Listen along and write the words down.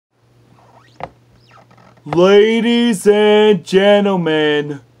Ladies and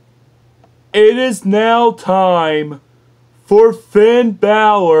gentlemen, it is now time for Finn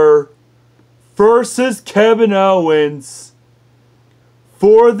Balor versus Kevin Owens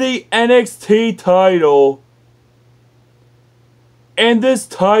for the NXT title. And this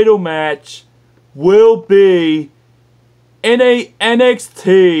title match will be in a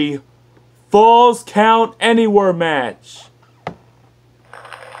NXT Falls Count Anywhere match.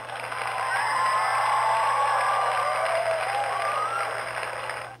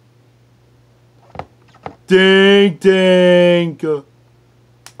 Ding ding.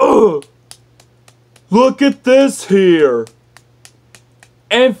 Look at this here.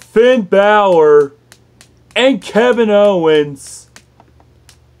 And Finn Balor and Kevin Owens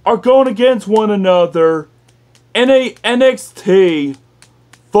are going against one another in a NXT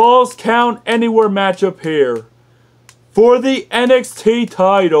Falls Count Anywhere matchup here for the NXT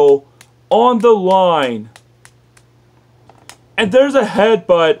title on the line. And there's a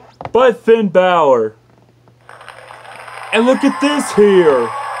headbutt by Finn Balor. And look at this here.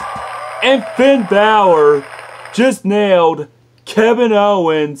 And Finn Balor just nailed Kevin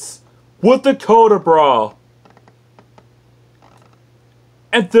Owens with the Cobra Bra.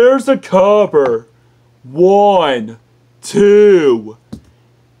 And there's a cover. 1, 2.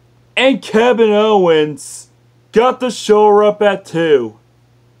 And Kevin Owens got the shoulder up at 2.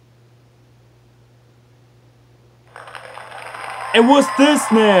 And what's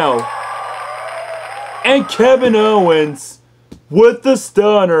this now? And Kevin Owens with the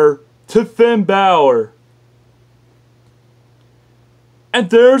stunner to Finn Balor.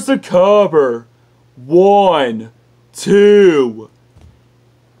 And there's a cover. 1, 2.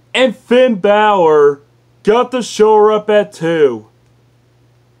 And Finn Balor got the shoulder up at 2.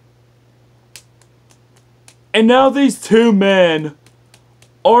 And now these two men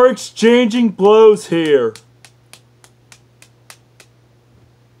are exchanging blows here.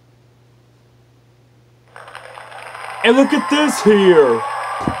 And look at this here.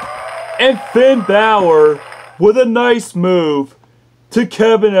 And Finn Balor with a nice move to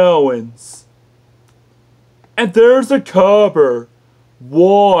Kevin Owens. And there's a cover.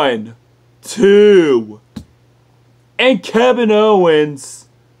 1, 2. And Kevin Owens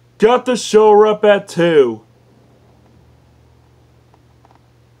got the shoulder up at 2.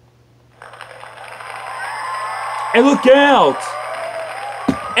 And look out!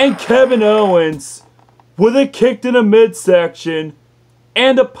 And Kevin Owens with a kick to the midsection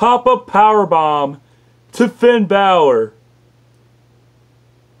and a pop-up powerbomb to Finn Balor.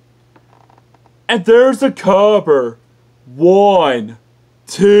 And there's a cover. 1,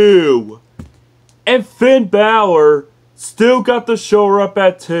 2. And Finn Balor still got the shoulder up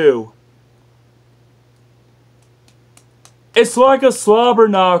at 2. It's like a slobber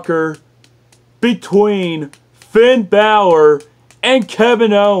knocker between Finn Balor and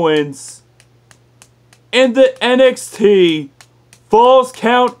Kevin Owens in the NXT Falls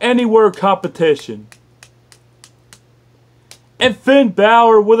Count Anywhere competition. And Finn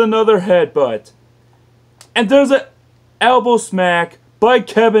Balor with another headbutt. And there's an elbow smack by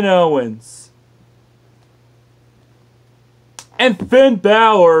Kevin Owens. And Finn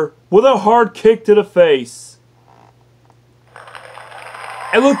Balor with a hard kick to the face.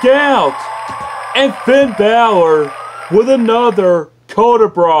 And look out! And Finn Balor with another Cobra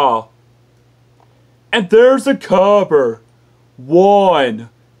Bra. And there's a cover. 1,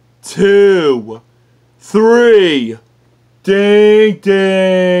 2, 3. Ding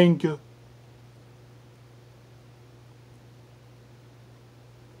ding.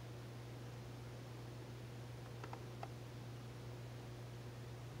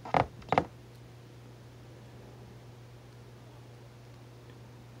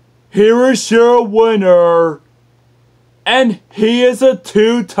 Here is your winner, and he is a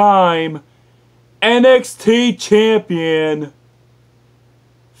 2-time NXT champion,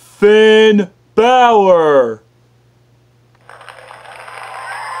 Finn Balor.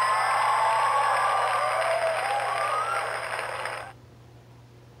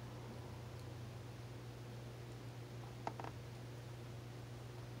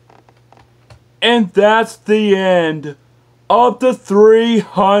 And that's the end of the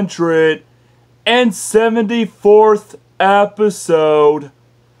 374th episode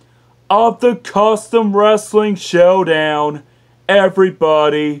of the Custom Wrestling Showdown,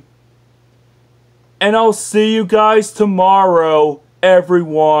 everybody. And I'll see you guys tomorrow,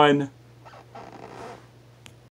 everyone.